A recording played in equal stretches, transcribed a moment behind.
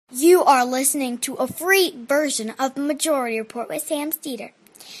You are listening to a free version of the Majority Report with Sam Steeder.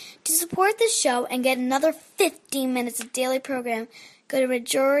 To support this show and get another 15 minutes of daily program, go to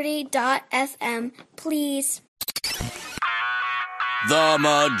majority.fm, please. The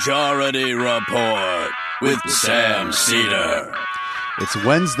Majority Report with Sam Steeder. It's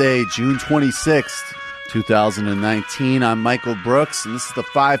Wednesday, June 26th, 2019. I'm Michael Brooks, and this is the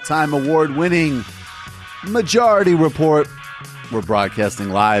 5-time award-winning Majority Report. We're broadcasting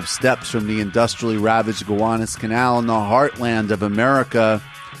live steps from the industrially ravaged Gowanus Canal in the heartland of America,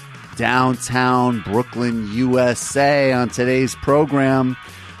 downtown Brooklyn, USA. On today's program,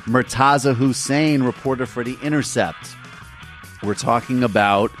 Murtaza Hussain, reporter for the Intercept. We're talking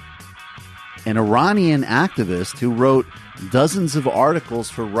about an Iranian activist who wrote dozens of articles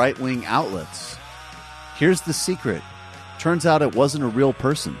for right-wing outlets. Here's the secret. Turns out it wasn't a real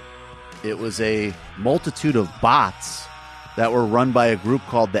person. It was a multitude of bots that were run by a group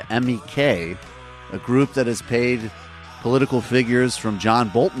called the MEK, a group that has paid political figures from John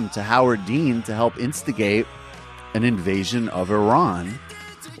Bolton to Howard Dean to help instigate an invasion of Iran.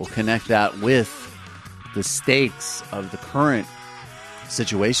 We'll connect that with the stakes of the current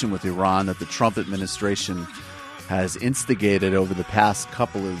situation with Iran that the Trump administration has instigated over the past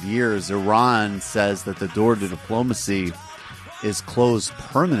couple of years. Iran says that the door to diplomacy is closed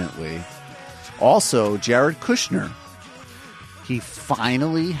permanently. Also, Jared Kushner, he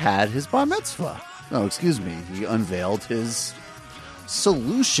finally had his bar mitzvah. No, excuse me. He unveiled his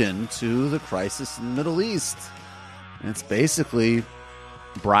solution to the crisis in the Middle East. And it's basically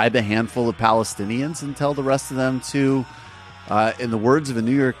bribe a handful of Palestinians and tell the rest of them to, in the words of a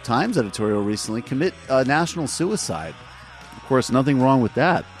New York Times editorial recently, commit national suicide. Of course, nothing wrong with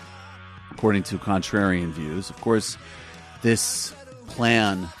that, according to contrarian views. Of course, this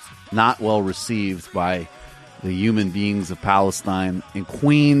plan not well received by the human beings of Palestine. In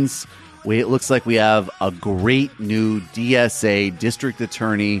Queens, it looks like we have a great new DSA district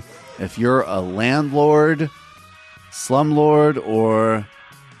attorney. If you're a landlord, slumlord, or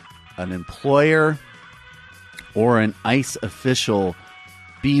an employer, or an ICE official,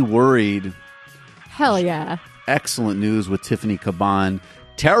 be worried. Hell yeah. Excellent news with Tiffany Cabán.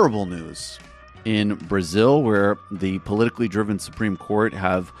 Terrible news in Brazil, where the politically driven Supreme Court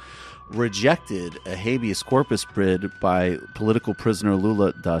have rejected a habeas corpus bid by political prisoner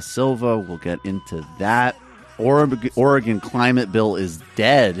Lula da Silva. We'll get into that. Oregon climate bill is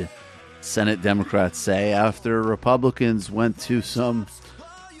dead, Senate Democrats say, after Republicans went to some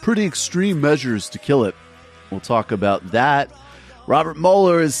pretty extreme measures to kill it. We'll talk about that. Robert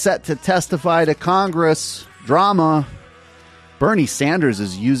Mueller is set to testify to Congress. Drama. Bernie Sanders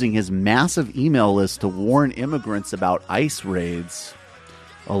is using his massive email list to warn immigrants about ICE raids,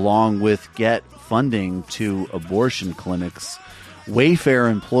 along with get funding to abortion clinics. Wayfair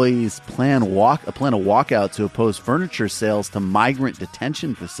employees plan a walkout to oppose furniture sales to migrant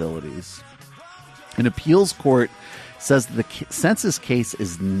detention facilities. An appeals court says the census case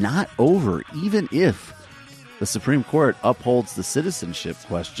is not over, even if the Supreme Court upholds the citizenship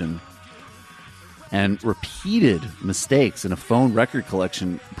question. And repeated mistakes in a phone record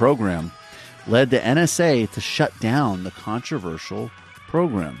collection program led the NSA to shut down the controversial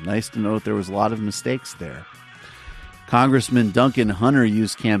program. Nice to note there was a lot of mistakes there. Congressman Duncan Hunter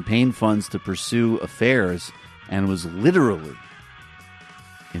used campaign funds to pursue affairs and was literally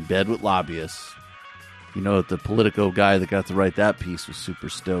in bed with lobbyists. You know, the Politico guy that got to write that piece was super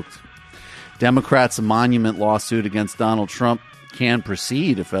stoked. Democrats' monument lawsuit against Donald Trump can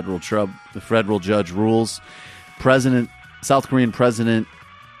proceed if the federal judge rules. South Korean President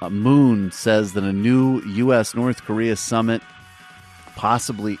Moon says that a new U.S.-North Korea summit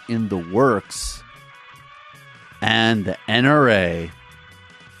possibly in the works, and the NRA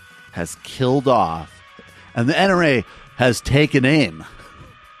has killed off, and the NRA has taken aim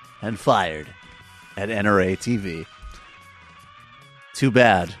and fired at NRA TV. Too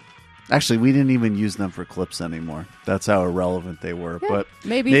bad. Actually, we didn't even use them for clips anymore. That's how irrelevant they were. Yeah, but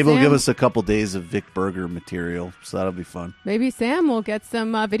maybe they'll give us a couple days of Vic Berger material, so that'll be fun. Maybe Sam will get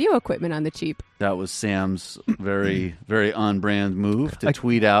some video equipment on the cheap. That was Sam's very, very on-brand move to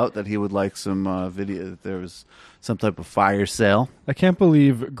tweet out that he would like some video. There was some type of fire sale. I can't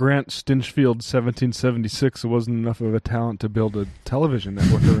believe Grant Stinchfield 1776 wasn't enough of a talent to build a television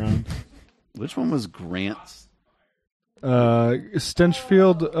network around. Which one was Grant's?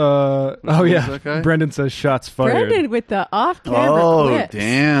 Stenchfield. Oh yeah, Brendan says shots fired. Brendan with the off-camera clips.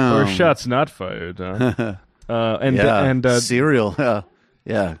 Damn. Or shots not fired. And serial.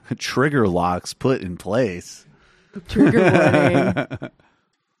 Yeah, trigger locks put in place. Trigger warning.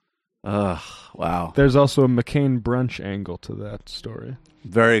 Wow. There's also a McCain brunch angle to that story.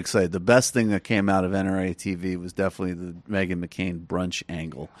 Very excited. The best thing that came out of NRA TV was definitely the Meghan McCain brunch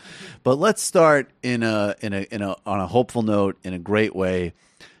angle. But let's start on a hopeful note in a great way.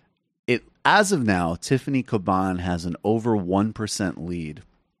 As of now, Tiffany Cabán has an over 1% lead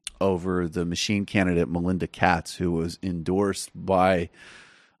over the machine candidate Melinda Katz, who was endorsed by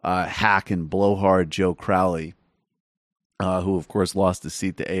hack and blowhard Joe Crowley, who of course lost his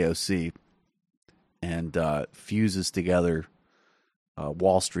seat to AOC and fuses together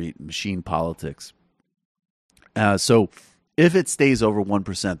Wall Street machine politics. So if it stays over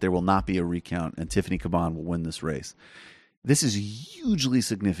 1%, there will not be a recount, and Tiffany Cabán will win this race. This is hugely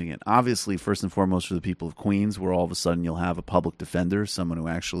significant. Obviously, first and foremost for the people of Queens, where all of a sudden you'll have a public defender, someone who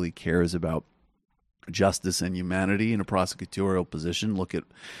actually cares about justice and humanity in a prosecutorial position. Look at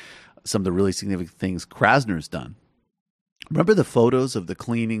some of the really significant things Krasner's done. Remember the photos of the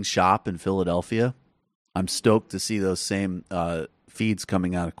cleaning shop in Philadelphia? I'm stoked to see those same feeds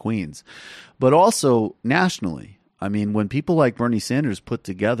coming out of Queens. But also nationally. I mean, when people like Bernie Sanders put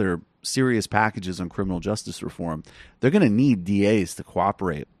together serious packages on criminal justice reform, they're going to need DAs to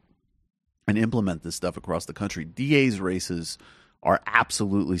cooperate and implement this stuff across the country. DAs races are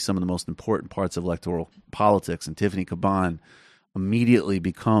absolutely some of the most important parts of electoral politics, and Tiffany Cabán immediately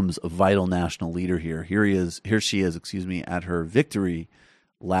becomes a vital national leader here. Here she is, at her victory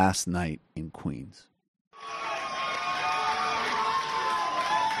last night in Queens.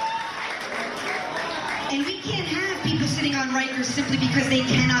 And we can't have people sitting on Rikers simply because they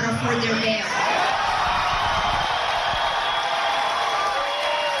cannot afford their bail.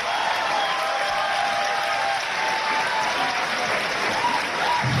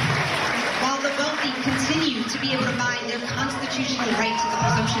 While the wealthy continue to be able to buy their constitutional right to the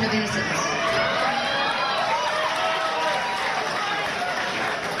presumption of innocence.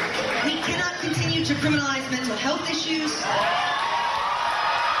 We cannot continue to criminalize mental health issues,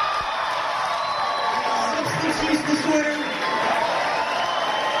 use disorder.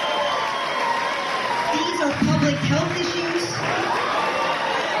 These are public health issues,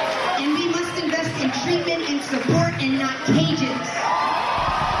 and we must invest in treatment and support and not cages.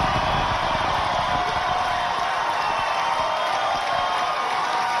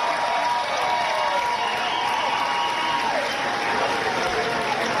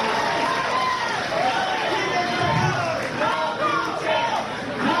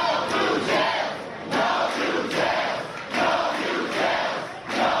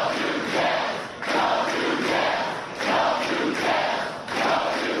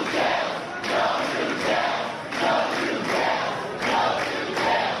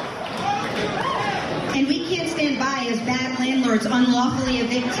 Unlawfully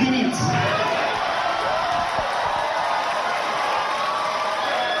evict tenants.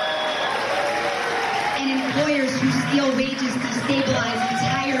 And employers who steal wages destabilize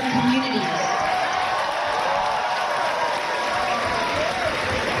entire communities.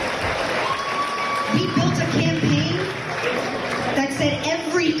 We built a campaign that said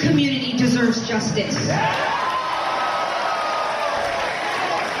every community deserves justice.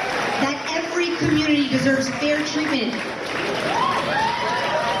 That every community deserves fair treatment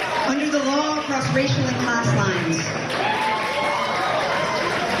under the law across racial and class lines.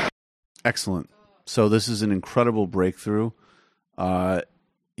 Excellent. So this is an incredible breakthrough.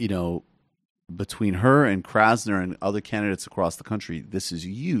 Between her and Krasner and other candidates across the country, this is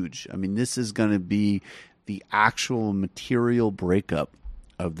huge. I mean, this is going to be the actual material breakup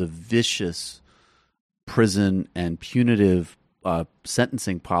of the vicious prison and punitive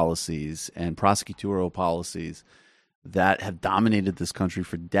sentencing policies and prosecutorial policies that have dominated this country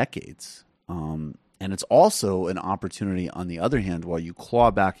for decades. And it's also an opportunity, on the other hand, while you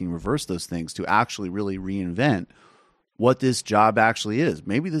claw back and reverse those things, to actually really reinvent what this job actually is.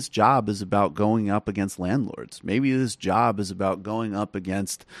 Maybe this job is about going up against landlords. Maybe this job is about going up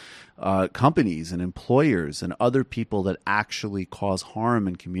against companies and employers and other people that actually cause harm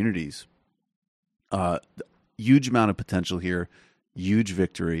in communities. Huge amount of potential here. Huge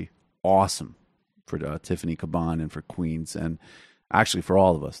victory. Awesome for Tiffany Cabán and for Queens, and actually for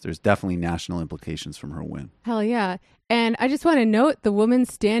all of us. There's definitely national implications from her win. Hell yeah. And I just want to note the woman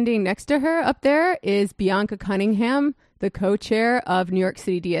standing next to her up there is Bianca Cunningham, the co-chair of New York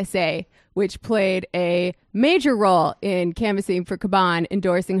City DSA, which played a major role in canvassing for Cabán,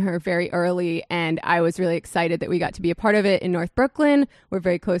 endorsing her very early. And I was really excited that we got to be a part of it in North Brooklyn. We're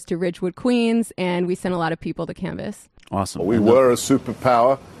very close to Ridgewood, Queens, and we sent a lot of people to canvass. Awesome. We were a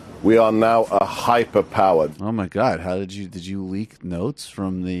superpower. We are now a hyper-powered. Oh my God! How did you leak notes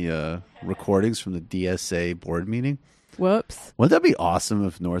from the recordings from the DSA board meeting? Whoops. Wouldn't that be awesome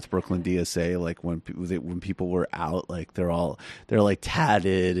if North Brooklyn DSA, like when people were out, like they're like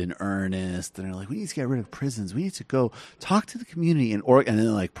tatted and earnest, and they're like, we need to get rid of prisons. We need to go talk to the community and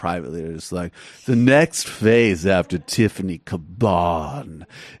then like privately they're just like, the next phase after Tiffany Cabán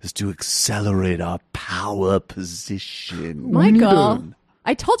is to accelerate our power position. Michael,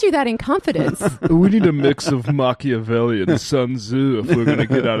 I told you that in confidence. We need a mix of Machiavelli and Sun Tzu if we're going to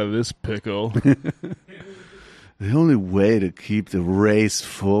get out of this pickle. The only way to keep the race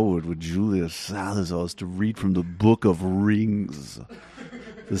forward with Julius Salazar is to read from the Book of Rings,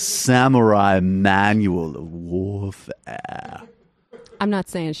 the samurai manual of warfare. I'm not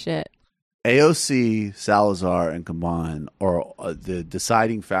saying shit. AOC, Salazar, and Cabán are the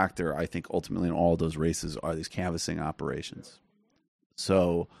deciding factor, I think, ultimately in all of those races are these canvassing operations.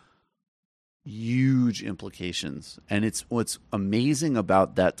 So huge implications. And it's what's amazing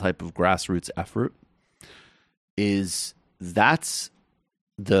about that type of grassroots effort is that's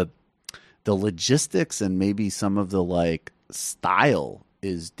the logistics and maybe some of the like style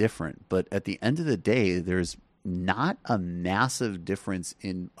is different, but at the end of the day there's not a massive difference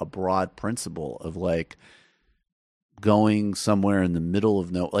in a broad principle of like going somewhere in the middle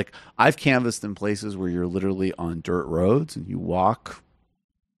of like I've canvassed in places where you're literally on dirt roads and you walk,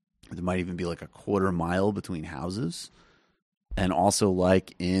 there might even be like a quarter mile between houses. And also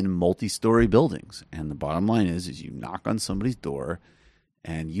like in multi-story buildings. And the bottom line is you knock on somebody's door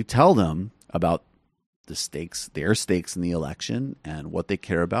and you tell them about the stakes, their stakes in the election and what they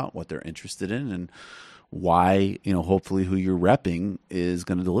care about, what they're interested in, and why, hopefully who you're repping is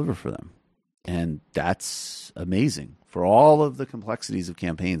going to deliver for them. And that's amazing for all of the complexities of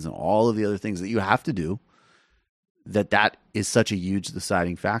campaigns and all of the other things that you have to do, that is such a huge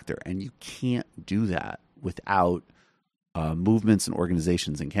deciding factor. And you can't do that without movements and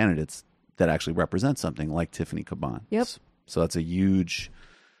organizations and candidates that actually represent something like Tiffany Cabán. Yep. So that's a huge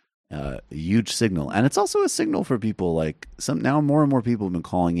signal. And it's also a signal for people like now more and more people have been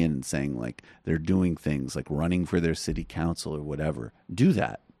calling in and saying like they're doing things like running for their city council or whatever. Do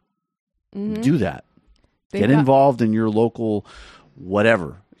that. Mm-hmm. Do that. Get involved in your local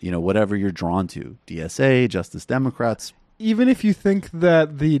whatever you're drawn to. DSA, Justice Democrats. Even if you think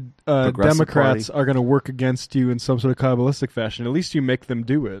that the Democrats Party are going to work against you in some sort of Kabbalistic fashion, at least you make them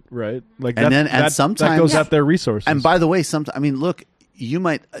do it, right? Like, sometimes that goes at their resources. And by the way, look, you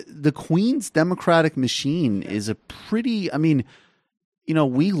might the Queen's Democratic machine is a pretty.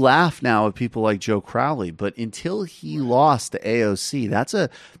 We laugh now at people like Joe Crowley, but until he lost to AOC,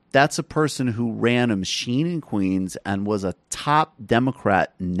 that's a person who ran a machine in Queens and was a top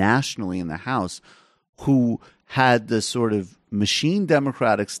Democrat nationally in the House, who had the sort of machine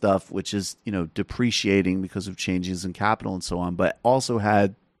Democratic stuff, which is, depreciating because of changes in capital and so on, but also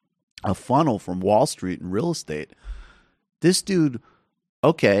had a funnel from Wall Street and real estate. This dude,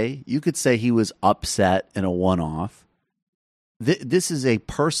 okay, you could say he was upset in a one-off. This is a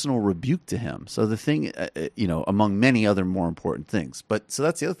personal rebuke to him. So the thing, among many other more important things. But so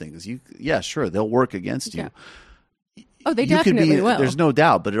that's the other thing is sure, they'll work against you. Yeah. Oh, they definitely will. There's no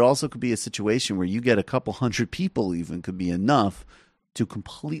doubt, but it also could be a situation where you get a couple hundred people even could be enough to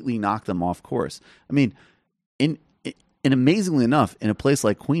completely knock them off course. I mean, in amazingly enough, in a place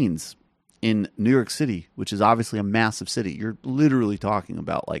like Queens, in New York City, which is obviously a massive city, you're literally talking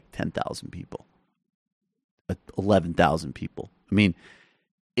about like 10,000 people, 11,000 people. I mean,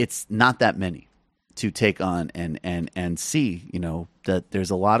 it's not that many to take on and see, that there's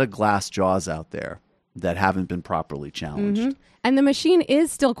a lot of glass jaws out there that haven't been properly challenged. Mm-hmm. And the machine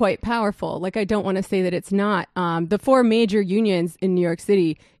is still quite powerful. Like, I don't want to say that it's not. The 4 major unions in New York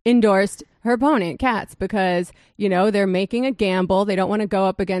City endorsed her opponent, Katz, because, they're making a gamble. They don't want to go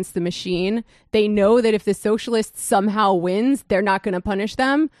up against the machine. They know that if the socialist somehow wins, they're not going to punish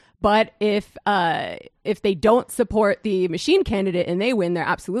them. But if they don't support the machine candidate and they win, they're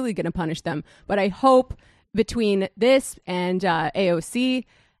absolutely going to punish them. But I hope between this and AOC,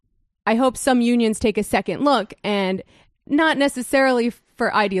 I hope some unions take a second look, and not necessarily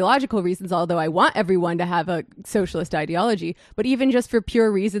for ideological reasons, although I want everyone to have a socialist ideology, but even just for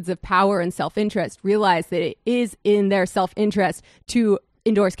pure reasons of power and self-interest, realize that it is in their self-interest to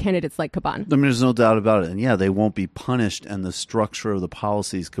endorse candidates like Cabán. I mean, there's no doubt about it. And yeah, they won't be punished, and the structure of the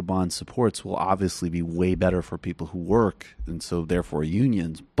policies Cabán supports will obviously be way better for people who work, and so therefore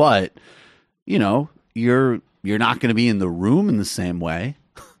unions. But, you're not going to be in the room in the same way.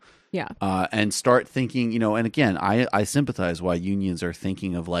 Yeah. And start thinking, and again, I sympathize why unions are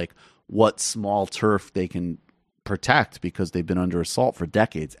thinking of like what small turf they can protect because they've been under assault for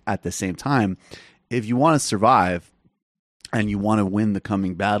decades. At the same time, if you want to survive and you want to win the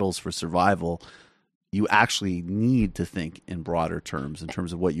coming battles for survival, you actually need to think in broader terms, in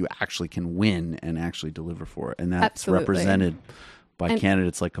terms of what you actually can win and actually deliver for. And that's Absolutely. represented by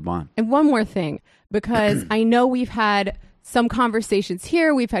candidates like Cabán. And one more thing, because I know we've had some conversations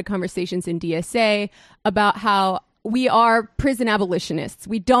here, we've had conversations in DSA about how we are prison abolitionists.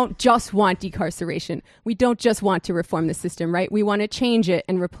 We don't just want decarceration. We don't just want to reform the system, right? We want to change it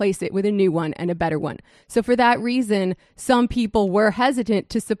and replace it with a new one and a better one. So for that reason, some people were hesitant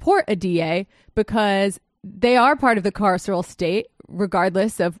to support a DA because they are part of the carceral state,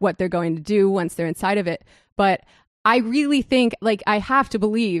 regardless of what they're going to do once they're inside of it. But I really think, like, I have to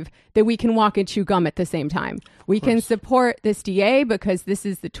believe that we can walk and chew gum at the same time. We can support this DA because this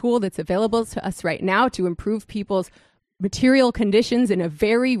is the tool that's available to us right now to improve people's material conditions in a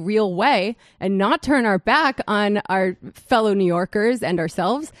very real way and not turn our back on our fellow New Yorkers and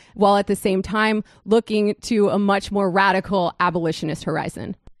ourselves, while at the same time looking to a much more radical abolitionist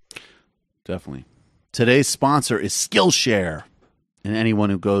horizon. Definitely. Today's sponsor is Skillshare. And anyone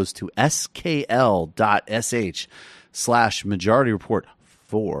who goes to skl.sh/Majority Report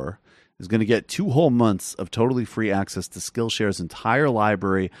 4 is going to get 2 whole months of totally free access to Skillshare's entire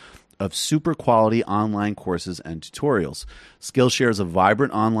library of super quality online courses and tutorials. Skillshare is a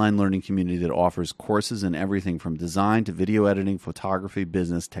vibrant online learning community that offers courses in everything from design to video editing, photography,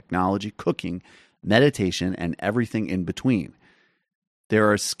 business, technology, cooking, meditation, and everything in between. There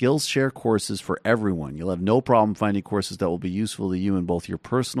are Skillshare courses for everyone. You'll have no problem finding courses that will be useful to you in both your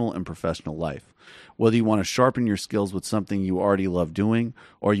personal and professional life. Whether you want to sharpen your skills with something you already love doing,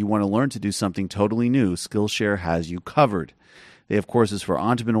 or you want to learn to do something totally new, Skillshare has you covered. They have courses for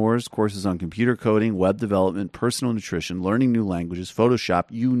entrepreneurs, courses on computer coding, web development, personal nutrition, learning new languages, Photoshop,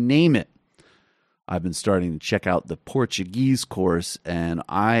 you name it. I've been starting to check out the Portuguese course, and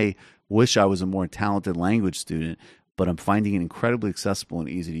I wish I was a more talented language student, but I'm finding it incredibly accessible and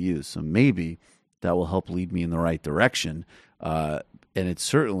easy to use. So maybe that will help lead me in the right direction. And it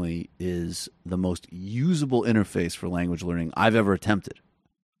certainly is the most usable interface for language learning I've ever attempted,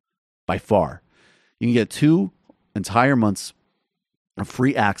 by far. You can get 2 entire months of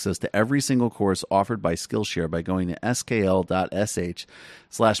free access to every single course offered by Skillshare by going to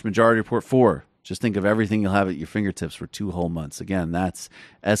skl.sh/Majority Report 4. Just think of everything you'll have at your fingertips for 2 whole months. Again, that's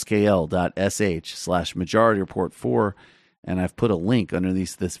skl.sh/Majority Report 4. And I've put a link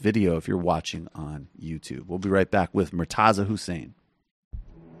underneath this video if you're watching on YouTube. We'll be right back with Murtaza Hussain.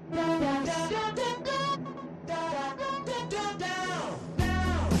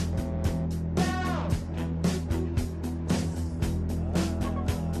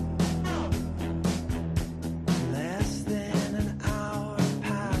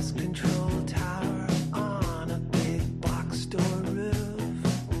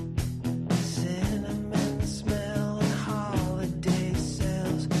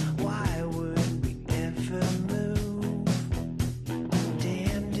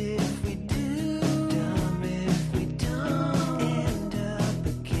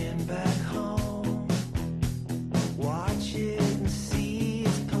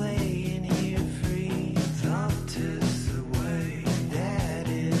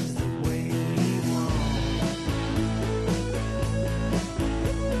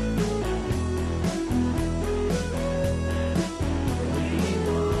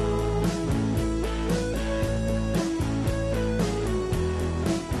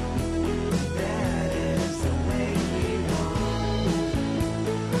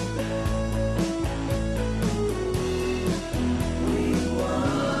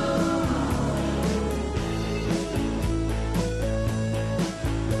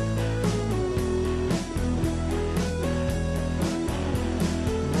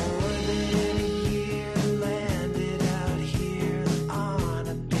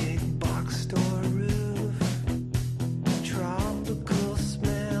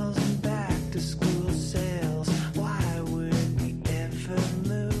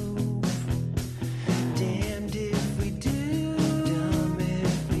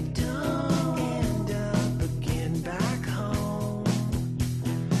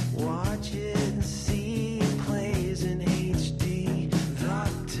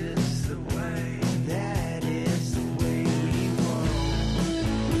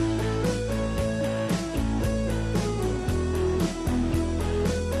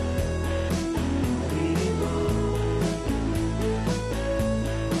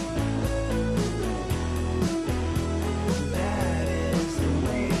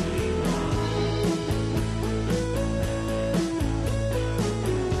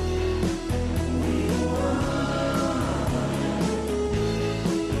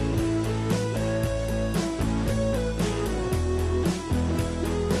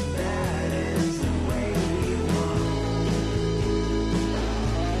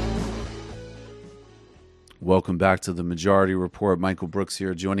 Welcome back to the Majority Report. Michael Brooks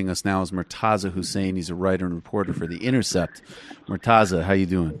here. Joining us now is Murtaza Hussain. He's a writer and reporter for the Intercept. Murtaza, how you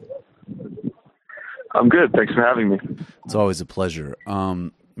doing? I'm good. Thanks for having me. It's always a pleasure.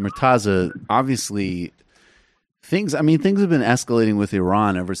 Murtaza, obviously, things have been escalating with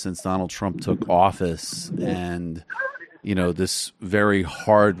Iran ever since Donald Trump took office, and this very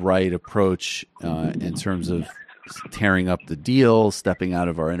hard right approach in terms of tearing up the deal, stepping out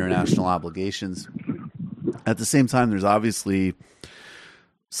of our international obligations. At the same time, there's obviously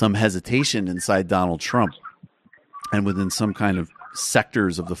some hesitation inside Donald Trump and within some kind of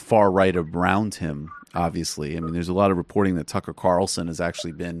sectors of the far right around him, obviously. I mean, there's a lot of reporting that Tucker Carlson has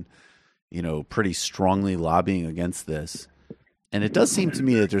actually been, pretty strongly lobbying against this. And it does seem to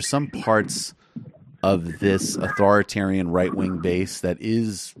me that there's some parts of this authoritarian right-wing base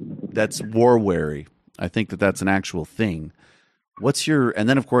that's war-weary. I think that that's an actual thing. And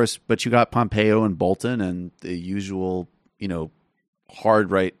then of course, but you got Pompeo and Bolton and the usual, hard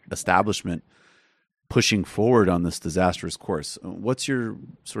right establishment pushing forward on this disastrous course. What's your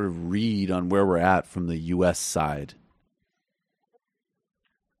sort of read on where we're at from the U.S. side?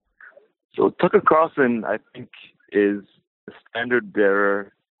 So Tucker Carlson, I think, is a standard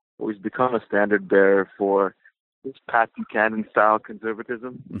bearer, or he's become a standard bearer for this Pat Buchanan-style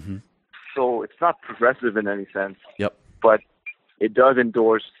conservatism. Mm-hmm. So it's not progressive in any sense. Yep. But it does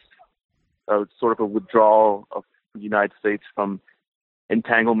endorse sort of a withdrawal of the United States from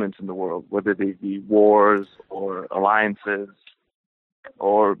entanglements in the world, whether they be wars or alliances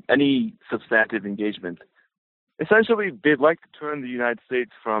or any substantive engagement. Essentially, they'd like to turn the United States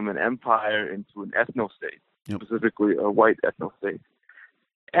from an empire into an ethno-state, specifically a white ethno-state.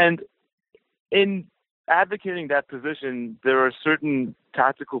 And in advocating that position, there are certain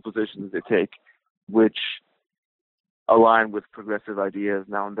tactical positions they take, which align with progressive ideas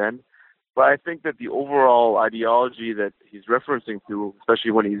now and then. But I think that the overall ideology that he's referencing to,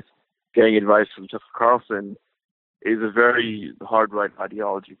 especially when he's getting advice from Tucker Carlson, is a very hard right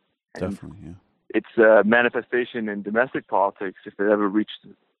ideology. And definitely, yeah. Its a manifestation in domestic politics, if it ever reached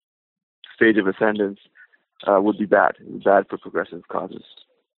the stage of ascendance, would be bad. It would be bad for progressive causes.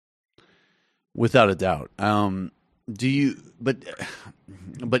 Without a doubt.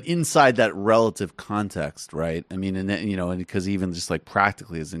 But inside that relative context, right? I mean, and because even just like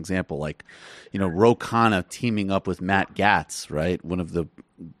practically as an example, like, Ro Khanna teaming up with Matt Gaetz, right? One of the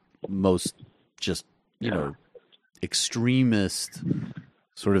most just, extremist,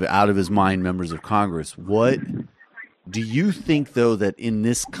 sort of out of his mind members of Congress. What do you think, though, that in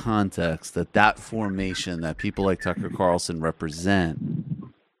this context, that formation that people like Tucker Carlson represent,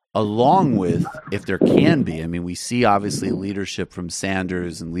 along with, if there can be, I mean, we see obviously leadership from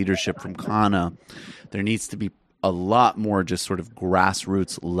Sanders and leadership from Khanna, there needs to be a lot more just sort of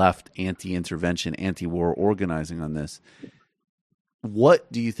grassroots left anti-intervention, anti-war organizing on this. What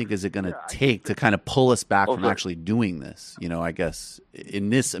do you think is it going to take to kind of pull us back from actually doing this, I guess, in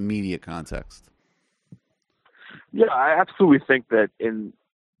this immediate context? Yeah, I absolutely think that in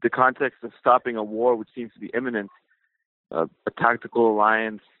the context of stopping a war, which seems to be imminent, a tactical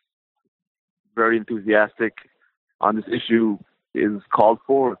alliance, very enthusiastic on this issue, is called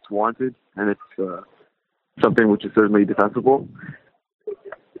for, it's warranted, and it's something which is certainly defensible.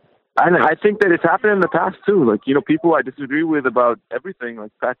 And I think that it's happened in the past too. Like, people I disagree with about everything,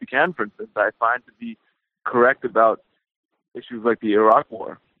 like Pat Buchanan, for instance, I find to be correct about issues like the Iraq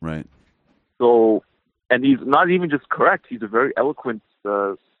War. Right. So, and he's not even just correct, he's a very eloquent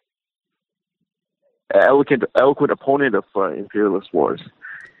opponent of imperialist wars.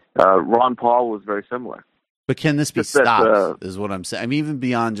 Ron Paul was very similar. But can this be stopped, is what I'm saying? I mean, even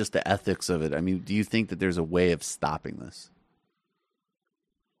beyond just the ethics of it, I mean, do you think that there's a way of stopping this?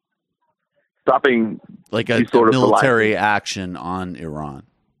 Stopping like a military action on Iran.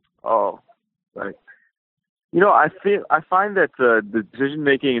 Oh, right. I find that the decision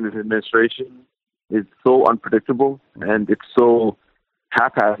making in this administration is so unpredictable and it's so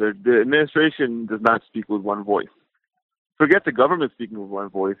haphazard. The administration does not speak with one voice. Forget the government speaking with one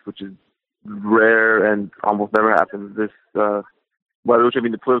voice, which is rare and almost never happens. By which I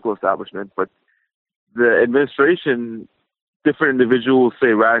mean the political establishment, but the administration. Different individuals say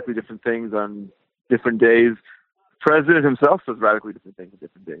radically different things on different days. The president himself says radically different things on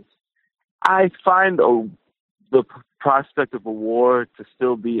different days. I find the prospect of a war to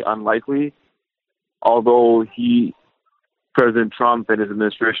still be unlikely, although President Trump and his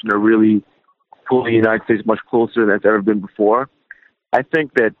administration are really pulling the United States much closer than it's ever been before. I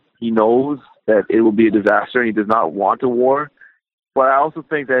think that he knows that it will be a disaster and he does not want a war. But I also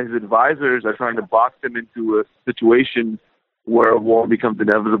think that his advisors are trying to box him into a situation where a war becomes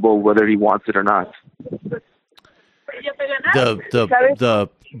inevitable, whether he wants it or not. The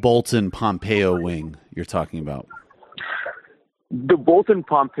Bolton Pompeo wing you're talking about. The Bolton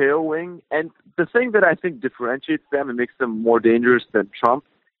Pompeo wing, and the thing that I think differentiates them and makes them more dangerous than Trump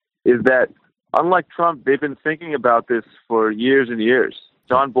is that, unlike Trump, they've been thinking about this for years and years.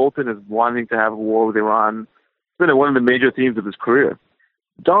 John Bolton is wanting to have a war with Iran. It's been one of the major themes of his career.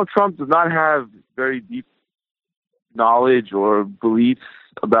 Donald Trump does not have very deep knowledge or beliefs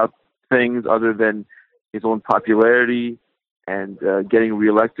about things other than his own popularity and getting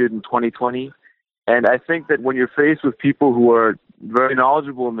reelected in 2020. And I think that when you're faced with people who are very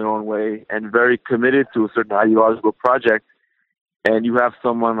knowledgeable in their own way and very committed to a certain ideological project, and you have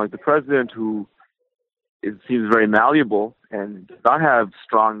someone like the president who seems very malleable and does not have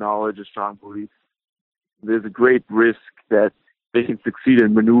strong knowledge or strong beliefs, there's a great risk that they can succeed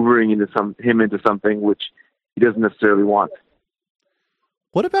in maneuvering him into something which he doesn't necessarily want.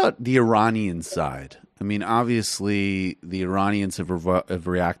 What about the Iranian side? I mean, obviously, the Iranians have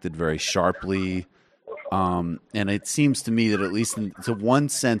reacted very sharply, and it seems to me that at least to one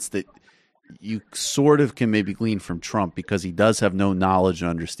sense that you sort of can maybe glean from Trump, because he does have no knowledge and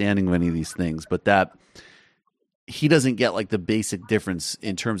understanding of any of these things, but that he doesn't get like the basic difference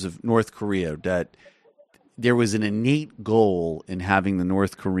in terms of North Korea, that there was an innate goal in having the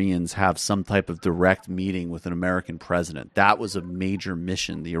North Koreans have some type of direct meeting with an American president. That was a major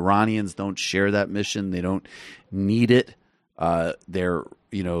mission. The Iranians don't share that mission. They don't need it.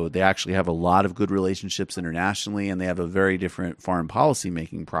 They actually have a lot of good relationships internationally, and they have a very different foreign policy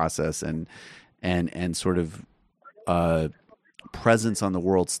making process and sort of presence on the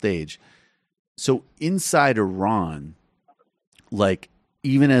world stage. So inside Iran, like,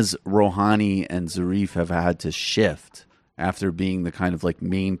 even as Rouhani and Zarif have had to shift after being the kind of like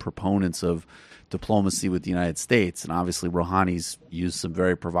main proponents of diplomacy with the United States, and obviously Rouhani's used some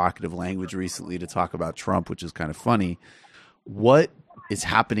very provocative language recently to talk about Trump, which is kind of funny. What is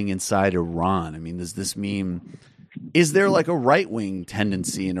happening inside Iran? I mean, does this mean, is there like a right-wing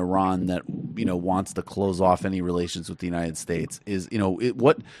tendency in Iran that, wants to close off any relations with the United States?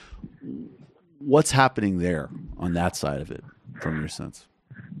 What's happening there on that side of it, from your sense?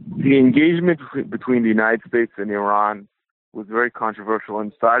 The engagement between the United States and Iran was very controversial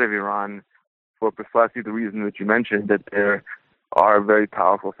inside of Iran for precisely the reason that you mentioned, that there are very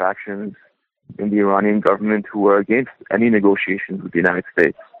powerful factions in the Iranian government who are against any negotiations with the United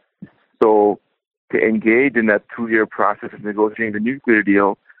States. So to engage in that 2-year process of negotiating the nuclear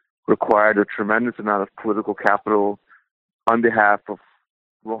deal required a tremendous amount of political capital on behalf of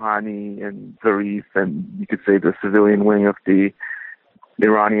Rouhani and Zarif, and you could say the civilian wing of the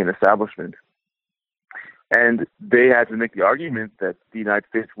Iranian establishment. And they had to make the argument that the United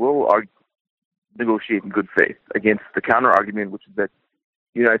States will negotiate in good faith against the counter-argument, which is that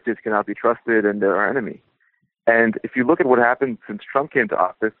the United States cannot be trusted and they're our enemy. And if you look at what happened since Trump came to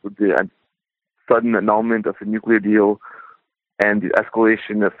office with the sudden annulment of the nuclear deal and the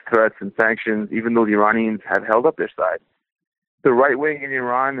escalation of threats and sanctions, even though the Iranians have held up their side, the right wing in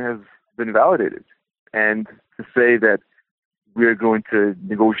Iran has been validated. And to say that we're going to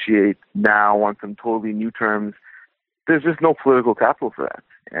negotiate now on some totally new terms, there's just no political capital for that.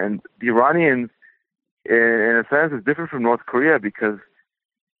 And the Iranians, in a sense, is different from North Korea because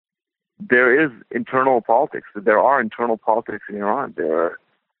there is internal politics. There are internal politics in Iran. There are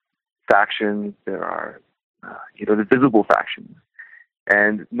factions. There are, the visible factions.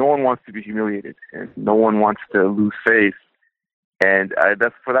 And no one wants to be humiliated, and no one wants to lose face. And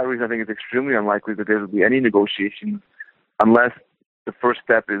that's for that reason, I think it's extremely unlikely that there will be any negotiations unless the first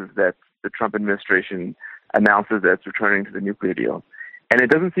step is that the Trump administration announces that it's returning to the nuclear deal. And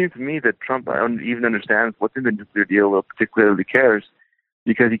it doesn't seem to me that Trump even understands what's in the nuclear deal or particularly cares,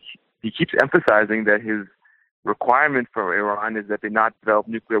 because he keeps emphasizing that his requirement for Iran is that they not develop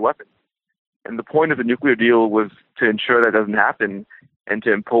nuclear weapons. And the point of the nuclear deal was to ensure that doesn't happen and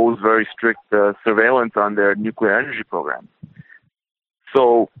to impose very strict surveillance on their nuclear energy program.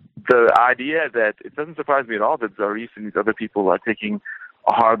 So the idea that, it doesn't surprise me at all that Zarif and these other people are taking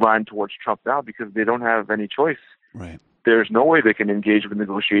a hard line towards Trump now because they don't have any choice. Right. There's no way they can engage with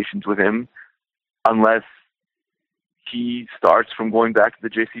negotiations with him unless he starts from going back to the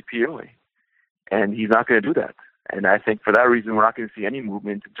JCPOA. And he's not going to do that. And I think for that reason, we're not going to see any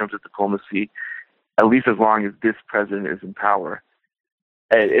movement in terms of diplomacy, at least as long as this president is in power.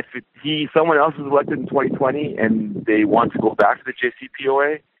 And if someone else is elected in 2020 and they want to go back to the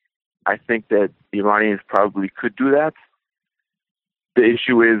JCPOA, I think that the Iranians probably could do that. The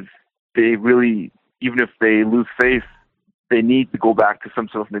issue is they really, even if they lose face, they need to go back to some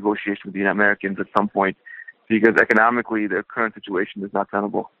sort of negotiation with the Americans at some point because economically their current situation is not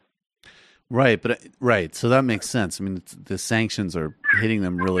tenable. Right. So that makes sense. I mean, the sanctions are hitting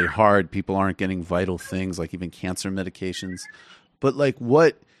them really hard. People aren't getting vital things like even cancer medications. But like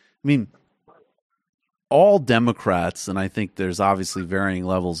what, I mean, all Democrats, and I think there's obviously varying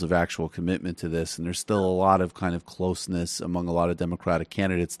levels of actual commitment to this, and there's still a lot of kind of closeness among a lot of Democratic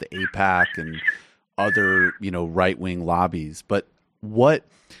candidates, the AIPAC and other, right-wing lobbies. But what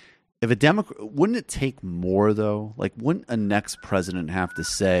if a Democrat, wouldn't it take more though? Like, wouldn't a next president have to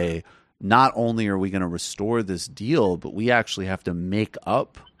say, not only are we going to restore this deal, but we actually have to make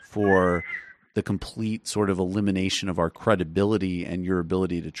up for the complete sort of elimination of our credibility and your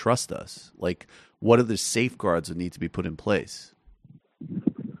ability to trust us? Like, what are the safeguards that need to be put in place?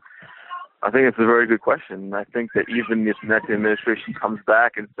 I think it's a very good question. I think that even if the next administration comes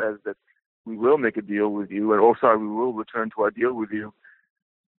back and says that we will make a deal with you, we will return to our deal with you,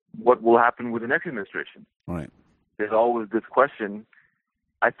 what will happen with the next administration? Right. There's always this question.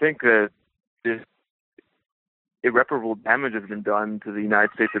 I think that this irreparable damage has been done to the United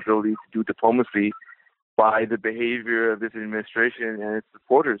States' ability to do diplomacy by the behavior of this administration and its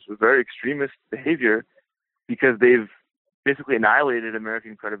supporters, with very extremist behavior, because they've basically annihilated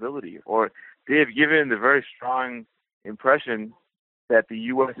American credibility, or they have given the very strong impression that the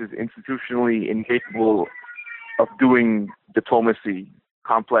U.S. is institutionally incapable of doing diplomacy,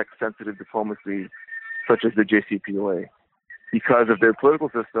 complex, sensitive diplomacy, such as the JCPOA. Because of their political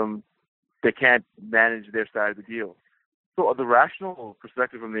system, they can't manage their side of the deal. So the rational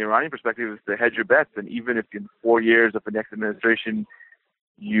perspective from the Iranian perspective is to hedge your bets, and even if in 4 years of the next administration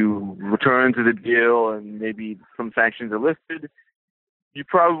you return to the deal and maybe some sanctions are lifted, you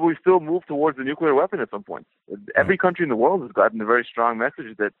probably still move towards the nuclear weapon at some point. Every country in the world has gotten a very strong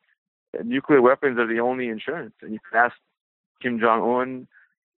message that nuclear weapons are the only insurance. And you can ask Kim Jong-un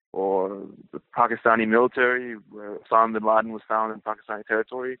or the Pakistani military, where Osama bin Laden was found in Pakistani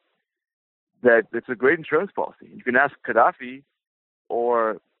territory, that it's a great insurance policy. You can ask Gaddafi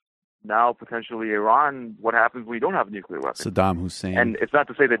or now potentially Iran what happens when you don't have a nuclear weapon. Saddam Hussein. And it's not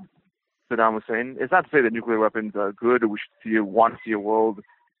to say that it's not to say that nuclear weapons are good or we should want to see a world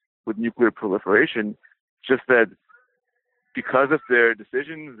with nuclear proliferation. It's just that because of their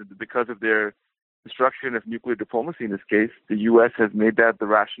decisions, because of their destruction of nuclear diplomacy in this case, the U.S. has made that the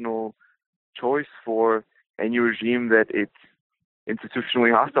rational choice for any regime that it's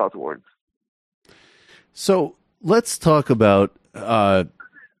institutionally hostile towards. So let's talk about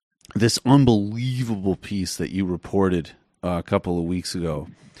this unbelievable piece that you reported a couple of weeks ago.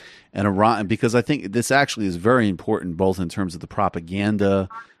 And Iran, because I think this actually is very important, both in terms of the propaganda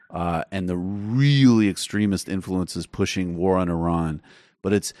and the really extremist influences pushing war on Iran.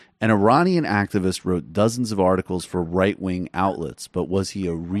 But it's an Iranian activist wrote dozens of articles for right-wing outlets, but was he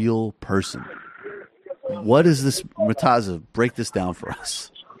a real person? What is this, Murtaza? Break this down for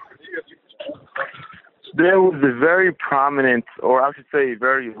us. There was a very prominent, or I should say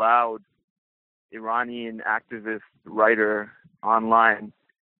very loud, Iranian activist writer online,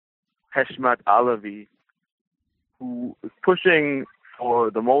 Heshmat Alavi, who is pushing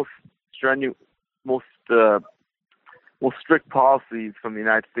for the most strenuous, most strict policies from the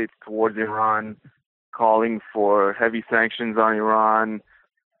United States towards Iran, calling for heavy sanctions on Iran,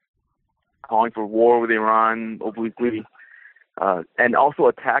 calling for war with Iran obliquely, and also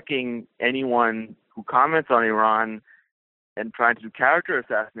attacking anyone who comments on Iran and trying to do character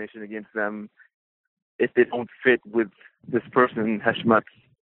assassination against them if they don't fit with this person, Heshmat's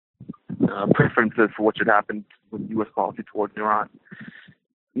preferences for what should happen with U.S. policy towards Iran.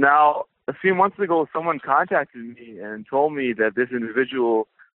 Now, a few months ago, someone contacted me and told me that this individual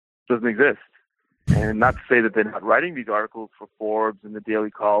doesn't exist. And not to say that they're not writing these articles for Forbes and the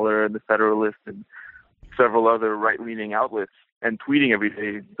Daily Caller and the Federalist and several other right-leaning outlets and tweeting every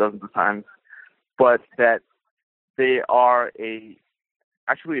day dozens of times, but that they are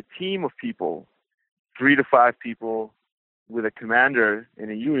actually a team of people, 3 to 5 people, with a commander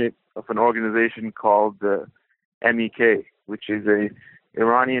in a unit of an organization called the MEK, which is a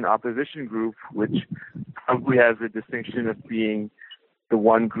Iranian opposition group, which probably has the distinction of being the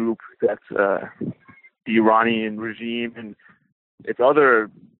one group that the Iranian regime and its other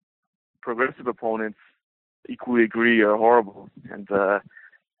progressive opponents equally agree are horrible and are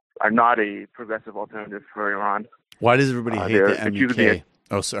not a progressive alternative for Iran. Why does everybody hate the MEK?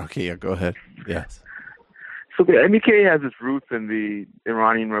 Oh, sorry. Okay, yeah, go ahead. Yes. So the MEK has its roots in the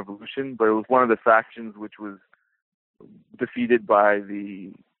Iranian Revolution, but it was one of the factions which was defeated by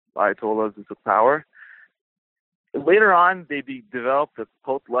the Ayatollahs who took power. Later on, they developed a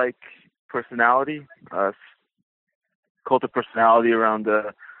cult-like personality, cult of personality around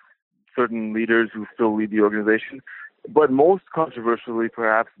certain leaders who still lead the organization. But most controversially,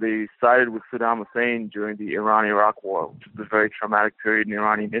 perhaps, they sided with Saddam Hussein during the Iran-Iraq War, which is a very traumatic period in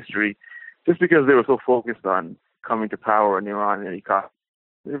Iranian history, just because they were so focused on coming to power in Iran and Iraq.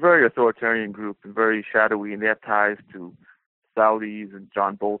 They're a very authoritarian group and very shadowy, and they have ties to Saudis and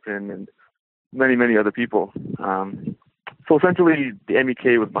John Bolton and many, many other people. So essentially, the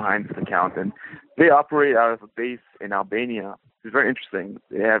MEK was behind this account, and they operate out of a base in Albania. It's very interesting.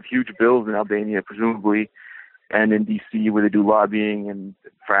 They have huge bills in Albania, presumably, and in D.C. where they do lobbying, and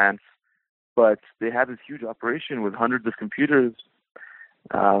France. But they have this huge operation with hundreds of computers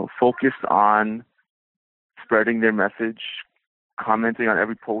focused on spreading their message, commenting on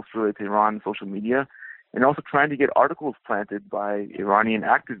every post related to Iran on social media, and also trying to get articles planted by Iranian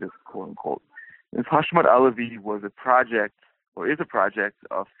activists, quote unquote. And Heshmat Alavi was a project, or is a project,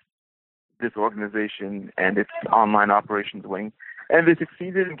 of this organization and its online operations wing. And they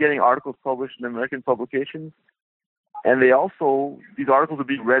succeeded in getting articles published in American publications. And they also, these articles are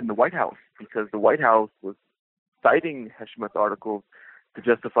being read in the White House because the White House was citing Heshmat's articles to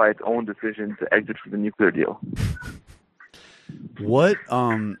justify its own decision to exit from the nuclear deal. What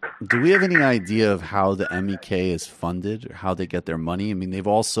do we have any idea of how the MEK is funded or how they get their money? I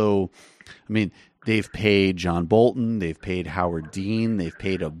mean, they've paid John Bolton, they've paid Howard Dean, they've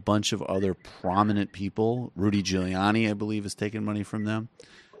paid a bunch of other prominent people. Rudy Giuliani, I believe, has taken money from them.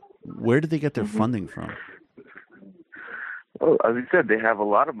 Where do they get their funding from? Well, as you said, they have a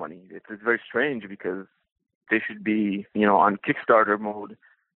lot of money. It's very strange because they should be, on Kickstarter mode.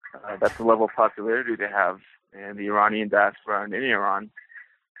 That's the level of popularity they have in the Iranian diaspora and in Iran.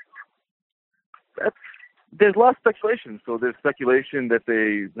 There's a lot of speculation. So there's speculation that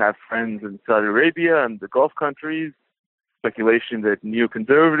they have friends in Saudi Arabia and the Gulf countries, speculation that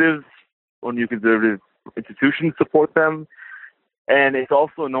neoconservatives or neoconservative institutions support them. And it's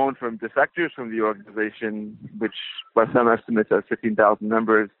also known from defectors from the organization, which by some estimates has 15,000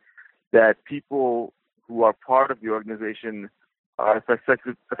 members, that people who are part of the organization are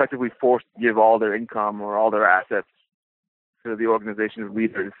effectively forced to give all their income or all their assets to the organization's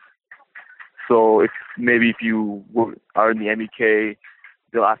leaders. So if you are in the MEK,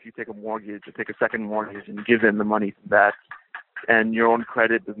 they'll ask you to take a mortgage or take a second mortgage and give them the money from that. And your own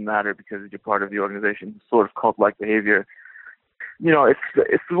credit doesn't matter because you're part of the organization. It's sort of cult-like behavior.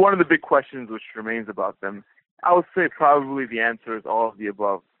 It's one of the big questions which remains about them. I would say probably the answer is all of the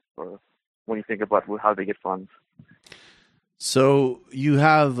above when you think about how they get funds. So you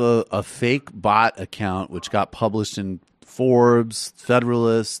have a fake bot account which got published in Forbes,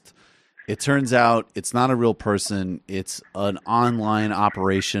 Federalist. It turns out it's not a real person. It's an online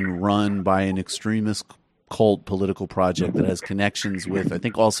operation run by an extremist cult political project that has connections with, I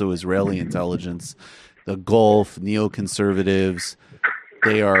think, also Israeli intelligence, the Gulf, neoconservatives.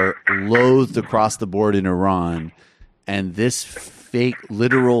 They are loathed across the board in Iran. And this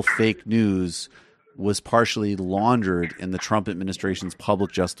literal fake news was partially laundered in the Trump administration's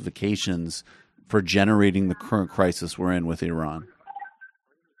public justifications for generating the current crisis we're in with Iran.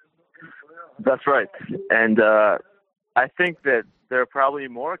 That's right. And I think that there are probably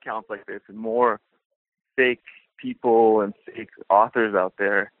more accounts like this and more fake people and fake authors out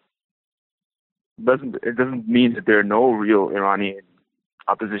there. It doesn't mean that there are no real Iranian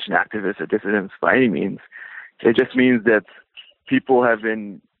opposition activists or dissidents by any means. It just means that people have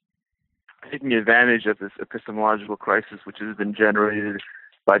been taking advantage of this epistemological crisis which has been generated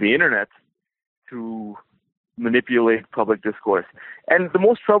by the internet to manipulate public discourse. And the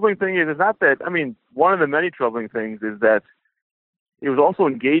most troubling thing is not that, one of the many troubling things is that it was also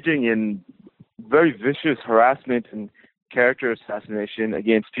engaging in very vicious harassment and character assassination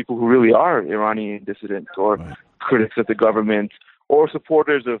against people who really are Iranian dissidents or critics of the government or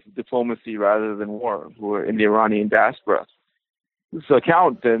supporters of diplomacy rather than war who are in the Iranian diaspora. This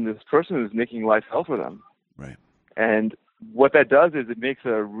account, then this person is making life hell for them. Right. And what that does is it makes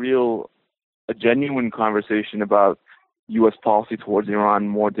a genuine conversation about U.S. policy towards Iran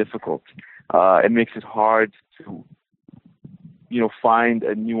more difficult. It makes it hard to, find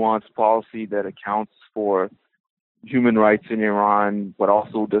a nuanced policy that accounts for human rights in Iran, but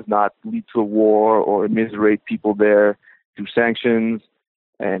also does not lead to a war or immiserate people there through sanctions,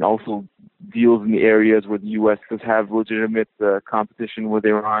 and also deals in the areas where the U.S. does have legitimate competition with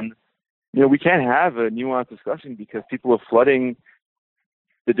Iran. We can't have a nuanced discussion because people are flooding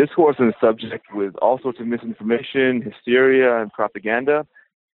the discourse on the subject with all sorts of misinformation, hysteria, and propaganda.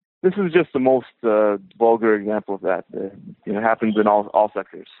 This is just the most vulgar example of that. Happens in all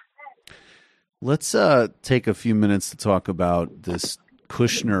sectors. Let's take a few minutes to talk about this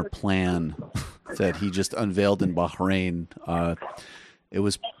Kushner plan that he just unveiled in Bahrain. It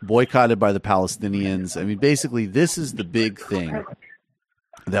was boycotted by the Palestinians. I mean, basically, this is the big thing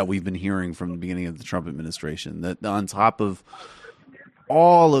that we've been hearing from the beginning of the Trump administration, that on top of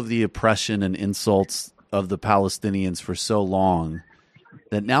all of the oppression and insults of the Palestinians for so long,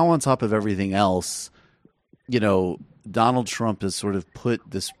 that now on top of everything else, Donald Trump has sort of put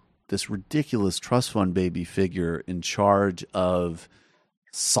this ridiculous trust fund baby figure in charge of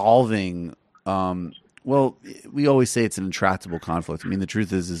solving, we always say it's an intractable conflict. I mean, the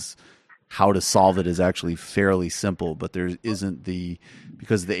truth is how to solve it is actually fairly simple, but there isn't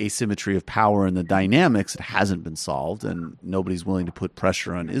because of the asymmetry of power and the dynamics, it hasn't been solved, and nobody's willing to put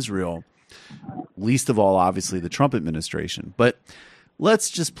pressure on Israel, least of all, obviously, the Trump administration. But let's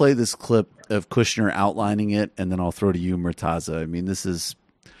just play this clip of Kushner outlining it, and then I'll throw to you, Murtaza. I mean,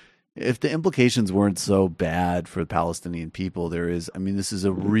 if the implications weren't so bad for the Palestinian people, this is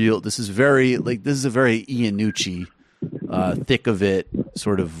a very Iannucci, thick of it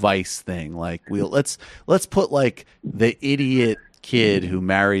sort of vice thing. Like let's put like the idiot kid who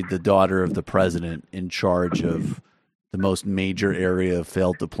married the daughter of the president in charge of the most major area of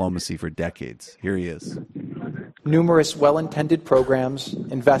failed diplomacy for decades. Here he is. Numerous well-intended programs,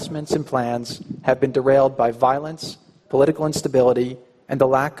 investments, and plans have been derailed by violence, political instability, and the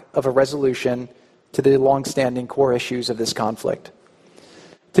lack of a resolution to the long-standing core issues of this conflict.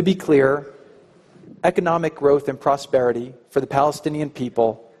 To be clear, economic growth and prosperity for the Palestinian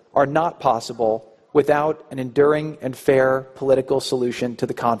people are not possible without an enduring and fair political solution to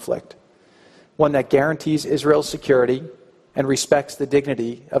the conflict, one that guarantees Israel's security and respects the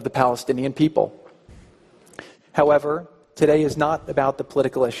dignity of the Palestinian people. However, today is not about the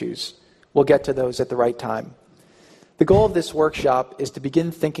political issues. We'll get to those at the right time. The goal of this workshop is to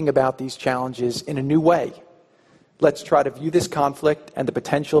begin thinking about these challenges in a new way. Let's try to view this conflict and the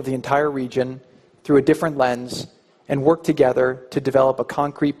potential of the entire region through a different lens and work together to develop a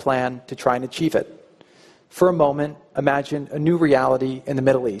concrete plan to try and achieve it. For a moment, imagine a new reality in the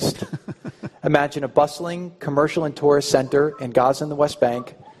Middle East. Imagine a bustling commercial and tourist center in Gaza and the West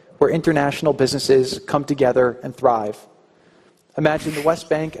Bank where international businesses come together and thrive. Imagine the West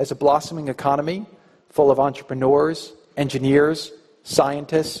Bank as a blossoming economy full of entrepreneurs, engineers,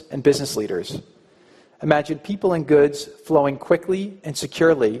 scientists, and business leaders. Imagine people and goods flowing quickly and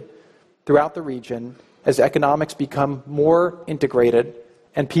securely throughout the region as economics become more integrated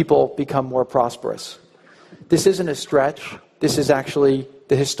and people become more prosperous. This isn't a stretch. This is actually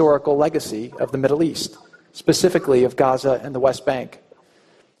the historical legacy of the Middle East, specifically of Gaza and the West Bank.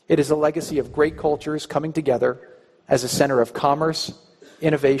 It is a legacy of great cultures coming together as a center of commerce,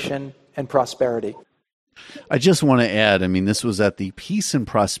 innovation, and prosperity. I just want to add, I mean, this was at the Peace and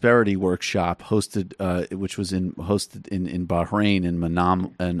Prosperity Workshop hosted in Bahrain in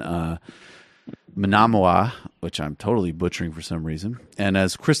Manamwa, which I'm totally butchering for some reason. And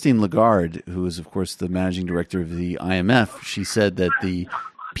as Christine Lagarde, who is, of course, the managing director of the IMF, she said that the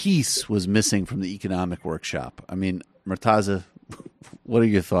peace was missing from the economic workshop. I mean, Murtaza, what are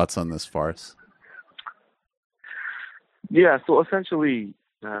your thoughts on this farce? Yeah, so essentially,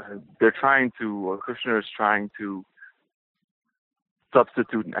 Kushner is trying to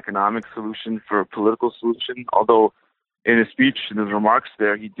substitute an economic solution for a political solution, although in his speech, in his remarks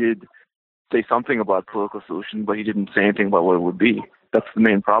there, he did say something about political solution, but he didn't say anything about what it would be. That's the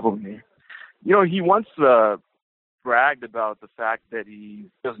main problem here. He once bragged about the fact that he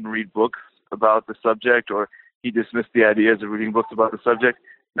doesn't read books about the subject, or he dismissed the ideas of reading books about the subject.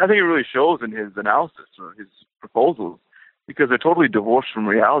 And I think it really shows in his analysis or his proposals, because they're totally divorced from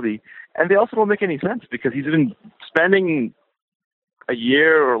reality. And they also don't make any sense, because he's been spending a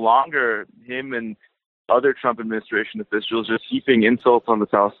year or longer, him and other Trump administration officials, just heaping insults on the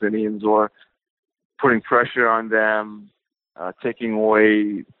Palestinians or putting pressure on them, taking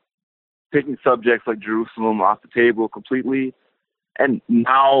subjects like Jerusalem off the table completely. And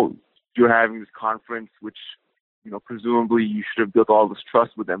now you're having this conference, which, presumably you should have built all this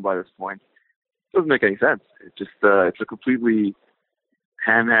trust with them by this point. It doesn't make any sense. It's just, it's a completely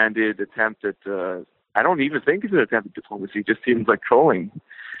ham-handed attempt at, I don't even think it's an attempt at diplomacy. It just seems like trolling.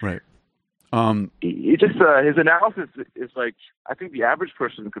 Right. His analysis is like, I think the average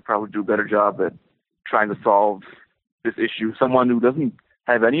person could probably do a better job at trying to solve this issue. Someone who doesn't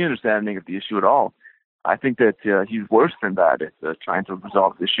have any understanding of the issue at all. I think that he's worse than that at trying to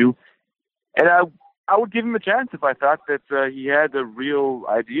resolve the issue. And I would give him a chance if I thought that he had a real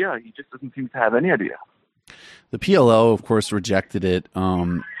idea. He just doesn't seem to have any idea. The PLO, of course, rejected it.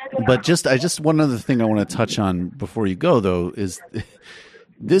 But just one other thing I want to touch on before you go, though, is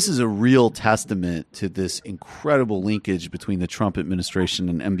this is a real testament to this incredible linkage between the Trump administration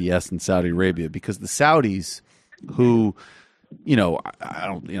and MBS in Saudi Arabia, because the Saudis, who I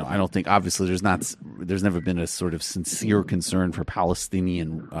don't think, obviously there's never been a sort of sincere concern for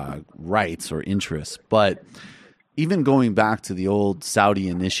Palestinian rights or interests, but even going back to the old Saudi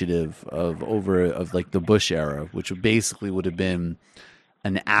initiative of like the Bush era, which basically would have been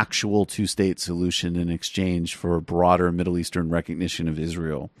an actual two-state solution in exchange for a broader Middle Eastern recognition of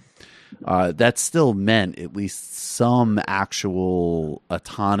Israel, that still meant at least some actual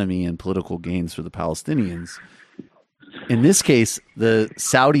autonomy and political gains for the Palestinians. In this case, the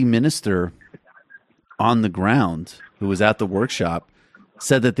Saudi minister on the ground who was at the workshop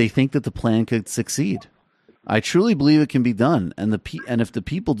said that they think that the plan could succeed. I truly believe it can be done, and if the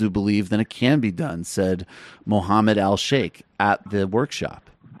people do believe, then it can be done, said Mohammed al-Sheikh at the workshop.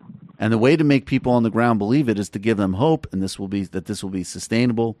 And the way to make people on the ground believe it is to give them hope, and this will be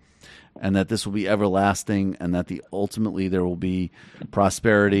sustainable, and that this will be everlasting, and that ultimately there will be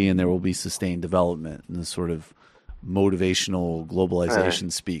prosperity and there will be sustained development and this sort of motivational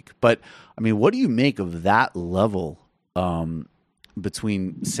globalization speak. But I mean, what do you make of that level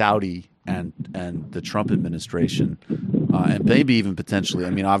between Saudi and the Trump administration, and maybe even potentially,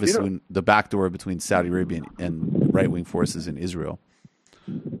 I mean, obviously the backdoor between Saudi Arabia and right-wing forces in Israel?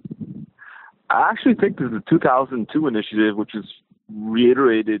 I actually think that the 2002 initiative, which was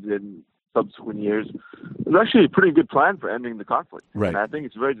reiterated in subsequent years, was actually a pretty good plan for ending the conflict. Right. And I think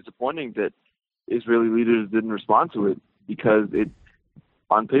it's very disappointing that Israeli leaders didn't respond to it, because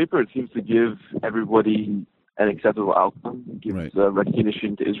on paper, it seems to give everybody an acceptable outcome. It gives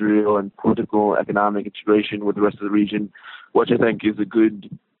recognition to Israel and political, economic integration with the rest of the region, which I think is a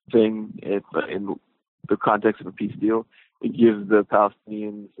good thing in the context of a peace deal. It gives the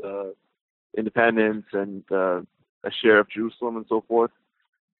Palestinians independence and a share of Jerusalem and so forth.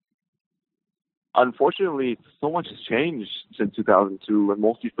 Unfortunately, so much has changed since 2002, and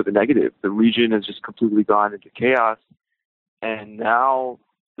mostly for the negative. The region has just completely gone into chaos, and now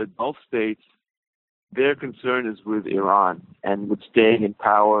the Gulf states, their concern is with Iran and with staying in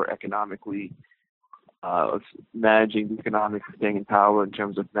power economically, managing the economics, staying in power in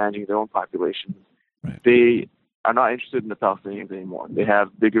terms of managing their own populations. Right. They are not interested in the Palestinians anymore. They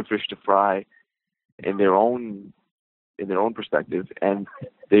have bigger fish to fry in their own perspective, and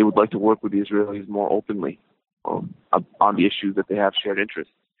they would like to work with the Israelis more openly on the issues that they have shared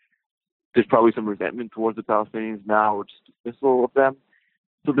interests. There's probably some resentment towards the Palestinians now, or just dismissal of them.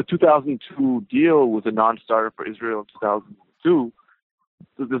 So the 2002 deal was a non-starter for Israel in 2002.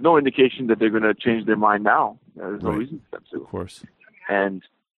 So there's no indication that they're going to change their mind now. There's no reason for them to. Of course. And,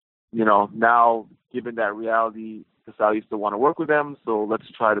 now, given that reality, the Saudis still want to work with them, so let's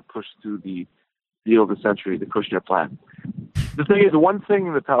try to push through the deal of the century, the Kushner plan. The thing is, one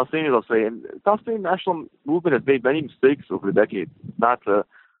thing the Palestinians will say, and the Palestinian national movement has made many mistakes over the decades, not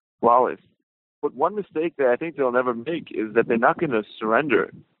flawless. But one mistake that I think they'll never make is that they're not going to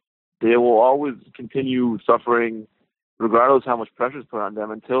surrender. They will always continue suffering, regardless how much pressure is put on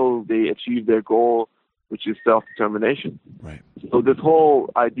them, until they achieve their goal, which is self-determination. Right. So this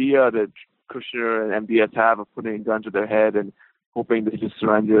whole idea that Kushner and MBS have of putting a gun to their head and hoping they just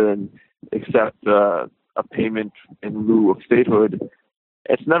surrender and accept a payment in lieu of statehood,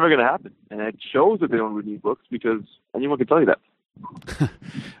 it's never going to happen. And it shows that they don't read any books, because anyone can tell you that.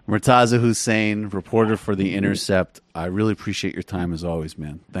 Murtaza Hussain, reporter for The Intercept. I really appreciate your time as always,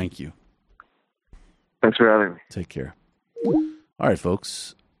 man. Thank you. Thanks for having me. Take care. All right,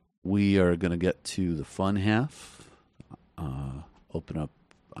 folks. We are going to get to the fun half. Open up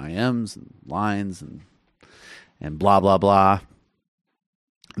IMs and lines and blah, blah, blah.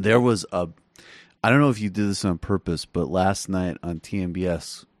 There was I don't know if you did this on purpose, but last night on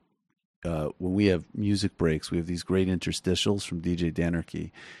TMBS, when we have music breaks, we have these great interstitials from DJ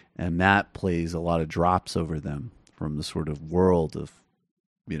Danarchy, and Matt plays a lot of drops over them from the sort of world of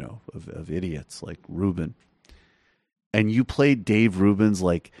idiots like Rubin. And you played Dave Rubin's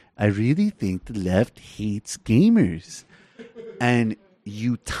I really think the left hates gamers. And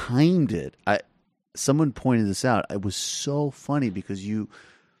you timed it. Someone pointed this out. It was so funny because you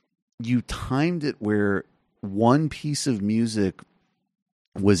timed it where one piece of music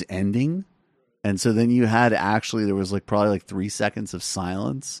was ending, and so then you had there was probably 3 seconds of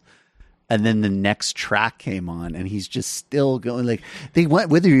silence, and then the next track came on, and he's just still going they want,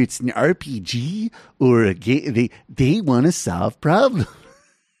 whether it's an RPG or a game, they want to solve problems.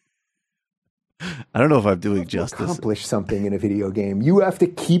 I don't know if I'm doing justice. To accomplish something in a video game, you have to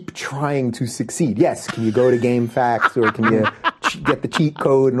keep trying to succeed. Yes, can you go to GameFAQs, or can you get the cheat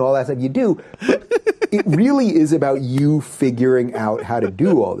code and all that stuff? You do. But it really is about you figuring out how to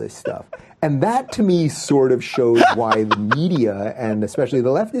do all this stuff. And that, to me, sort of shows why the media, and especially the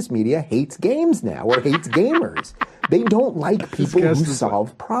leftist media, hates games now, or hates gamers. They don't like people who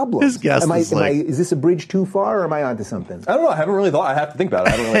solve problems. Is this a bridge too far, or am I onto something? I don't know. I haven't really thought. I have to think about it.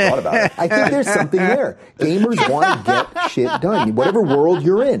 I haven't really thought about it. I think there's something there. Gamers want to get shit done. Whatever world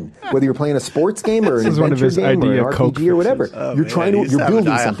you're in, whether you're playing a sports game or an adventure game or an RPG or whatever, you're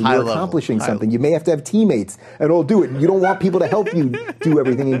building something, you're accomplishing something. You may have to have teammates and all do it. You don't want people to help you do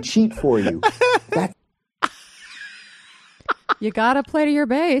everything and cheat for you. You gotta play to your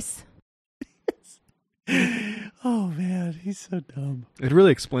base. Oh man, he's so dumb. It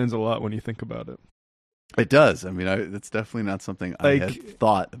really explains a lot when you think about it. It does. I mean, it's definitely not something I had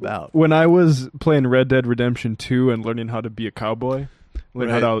thought about. When I was playing Red Dead Redemption 2 and learning how to be a cowboy,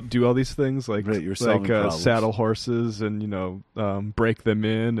 learning how to do all these things, like saddle horses and, break them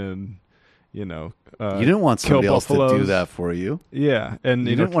in and, you didn't want somebody else to do that for you. Yeah. And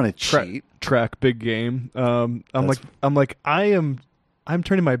you didn't want to cheat. Track big game. I'm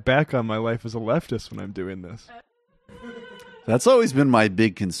turning my back on my life as a leftist when I'm doing this. That's always been my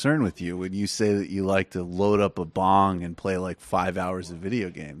big concern with you when you say that you like to load up a bong and play like 5 hours of video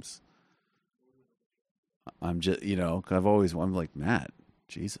games. I'm just, I'm like, Matt,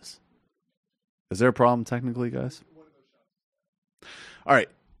 Jesus. Is there a problem technically, guys? All right.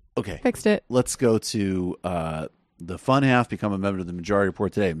 Okay. Fixed it. Let's go to the fun half, become a member of the Majority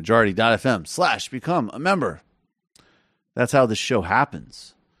Report today. Majority.fm/become a member. That's how this show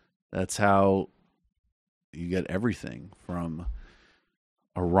happens. That's how you get everything from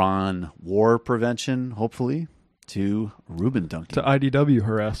Iran war prevention, hopefully, to Reuben dunking. To IDW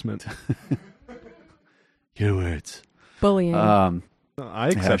harassment. Your words. Bullying. I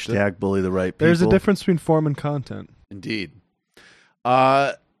accept it. Hashtag bully the right people. There's a difference between form and content. Indeed.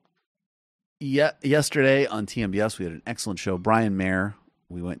 Yesterday on TMBS, we had an excellent show. Brian Mayer.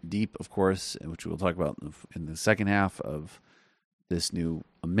 We went deep, of course, which we'll talk about in the second half of this new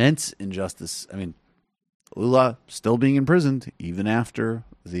immense injustice. I mean, Lula still being imprisoned, even after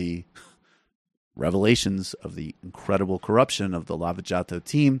the revelations of the incredible corruption of the Lava Jato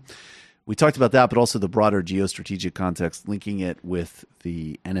team. We talked about that, but also the broader geostrategic context, linking it with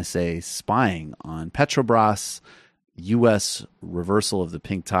the NSA spying on Petrobras, U.S. reversal of the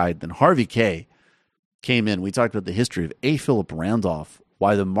pink tide. Then Harvey K. came in. We talked about the history of A. Philip Randolph,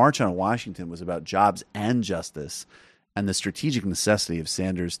 why the March on Washington was about jobs and justice, and the strategic necessity of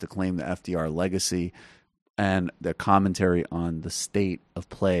Sanders to claim the FDR legacy, and the commentary on the state of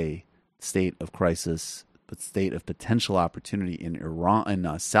play, state of crisis, but state of potential opportunity in Iran, in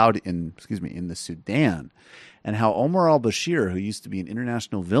the Sudan, and how Omar al-Bashir, who used to be an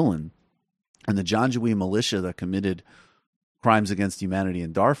international villain, and the Janjaweed militia that committed crimes against humanity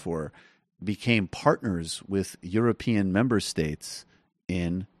in Darfur, became partners with European member states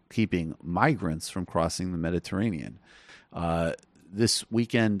in keeping migrants from crossing the Mediterranean. This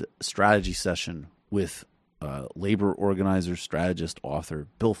weekend strategy session with labor organizer, strategist, author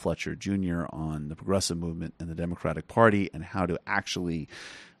Bill Fletcher Jr. on the progressive movement and the Democratic Party and how to actually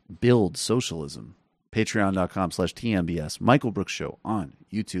build socialism. Patreon.com/TMBS. Michael Brooks Show on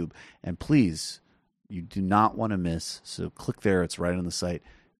YouTube. And please, you do not want to miss, so click there. It's right on the site.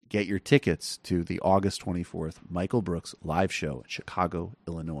 Get your tickets to the August 24th Michael Brooks live show in Chicago,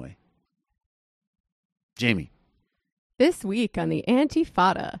 Illinois. Jamie. This week on the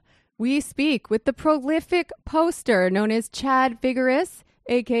Antifada, we speak with the prolific poster known as Chad Vigorous,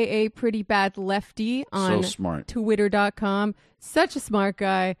 a.k.a. Pretty Bad Lefty on Twitter.com. Such a smart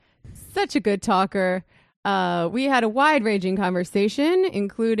guy, such a good talker. We had a wide-ranging conversation,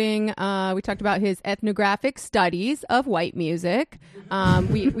 including we talked about his ethnographic studies of white music.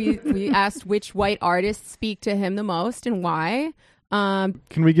 We asked which white artists speak to him the most and why.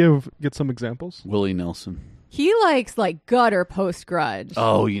 Can we get some examples? Willie Nelson. He likes like gutter post-grudge.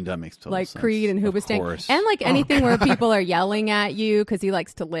 Oh, that makes total sense. Like Creed and Hoobastank. And like anything where people are yelling at you because he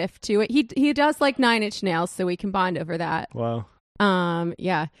likes to lift to it. He does like Nine Inch Nails, so we can bond over that. Wow.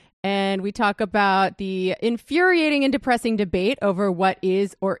 Yeah. And we talk about the infuriating and depressing debate over what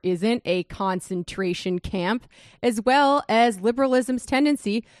is or isn't a concentration camp, as well as liberalism's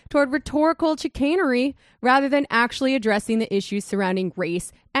tendency toward rhetorical chicanery rather than actually addressing the issues surrounding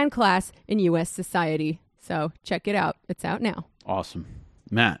race and class in U.S. society. So check it out. It's out now. Awesome.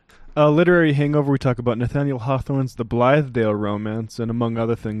 Matt. Literary Hangover, we talk about Nathaniel Hawthorne's The Blithedale Romance, and among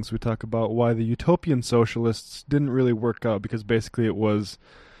other things, we talk about why the utopian socialists didn't really work out, because basically it was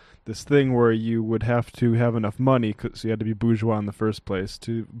this thing where you would have to have enough money, so you had to be bourgeois in the first place,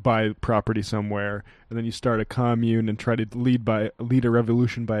 to buy property somewhere, and then you start a commune and try to lead a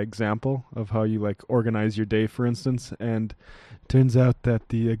revolution by example of how you like organize your day, for instance, and turns out that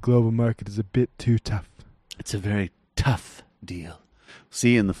the global market is a bit too tough. It's a very tough deal.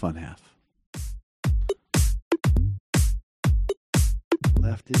 See you in the fun half.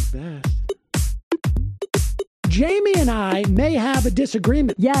 left is best. Jamie and I may have a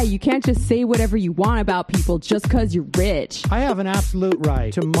disagreement. Yeah, you can't just say whatever you want about people just because you're rich. I have an absolute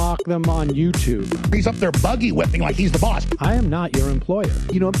right to mock them on YouTube. He's up there buggy whipping like he's the boss. I am not your employer.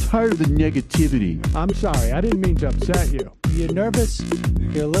 You know, I'm tired of the negativity. I'm sorry, I didn't mean to upset you. You're nervous?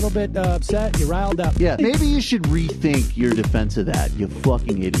 You're a little bit upset? You're riled up? Yeah, maybe you should rethink your defense of that, you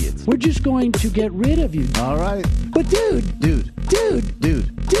fucking idiots. We're just going to get rid of you. All right. But dude,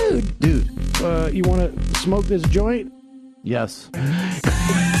 you want to smoke this joint? Yes.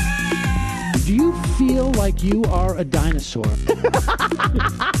 Do you feel like you are a dinosaur?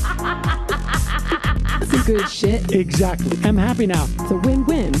 That's some good shit. Exactly. I'm happy now. It's a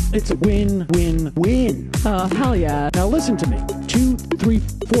win-win. It's a win-win-win. Oh, hell yeah. Now listen to me. 2, 3,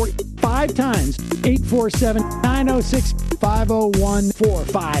 4, 5 times.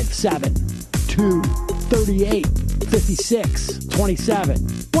 847-906-501-457. 2, 38, 56, 27.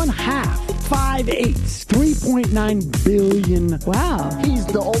 1/2. 5 eighths, 3.9 billion. Wow. He's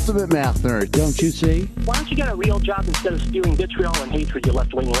the ultimate math nerd. Don't you see? Why don't you get a real job instead of spewing vitriol and hatred, you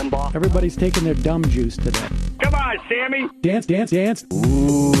left-wing Limbaugh? Everybody's taking their dumb juice today. Come on, Sammy. Dance, dance, dance.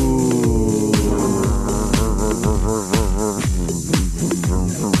 Ooh.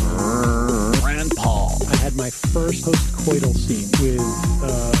 Rand Paul. I had my first post-coital scene with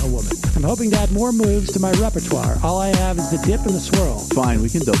a woman. I'm hoping to add more moves to my repertoire. All I have is the dip and the swirl. Fine, we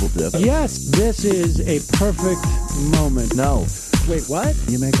can double dip. Yes, this is a perfect moment. No. Wait, what?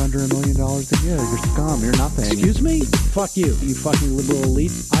 You make under $1 million a year. You're scum. You're nothing. Excuse me? Fuck you, you fucking liberal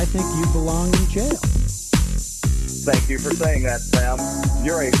elite. I think you belong in jail. Thank you for saying that, Sam.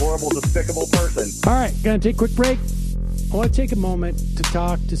 You're a horrible, despicable person. All right, gonna take a quick break. I want to take a moment to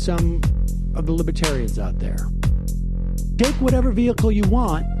talk to some of the libertarians out there. Take whatever vehicle you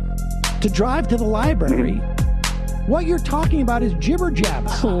want to drive to the library. What you're talking about is jibber jabber.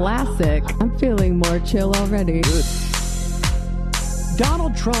 Classic. I'm feeling more chill already. Good.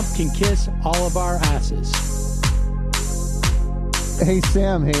 Donald Trump can kiss all of our asses. Hey,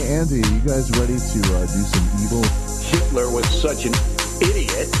 Sam. Hey, Andy. You guys ready to do some evil? Hitler was such an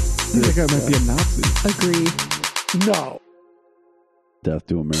idiot. You think I might be a Nazi? Agree. No. Death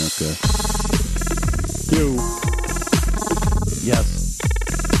to America. Do. Yes.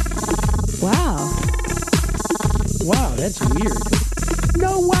 Wow. Wow, that's weird.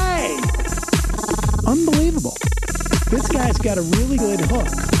 No way! Unbelievable. This guy's got a really good hook.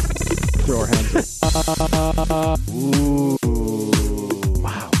 Throw our hands up. Ooh.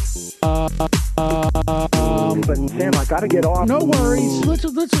 Wow. But Sam, I gotta get off. No worries. Let's.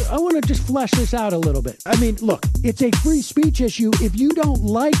 I want to just flesh this out a little bit. I mean, look, it's a free speech issue. If you don't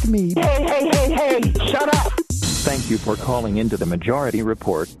like me... Hey, shut up! Thank you for calling into the Majority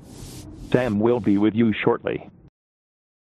Report. Sam will be with you shortly.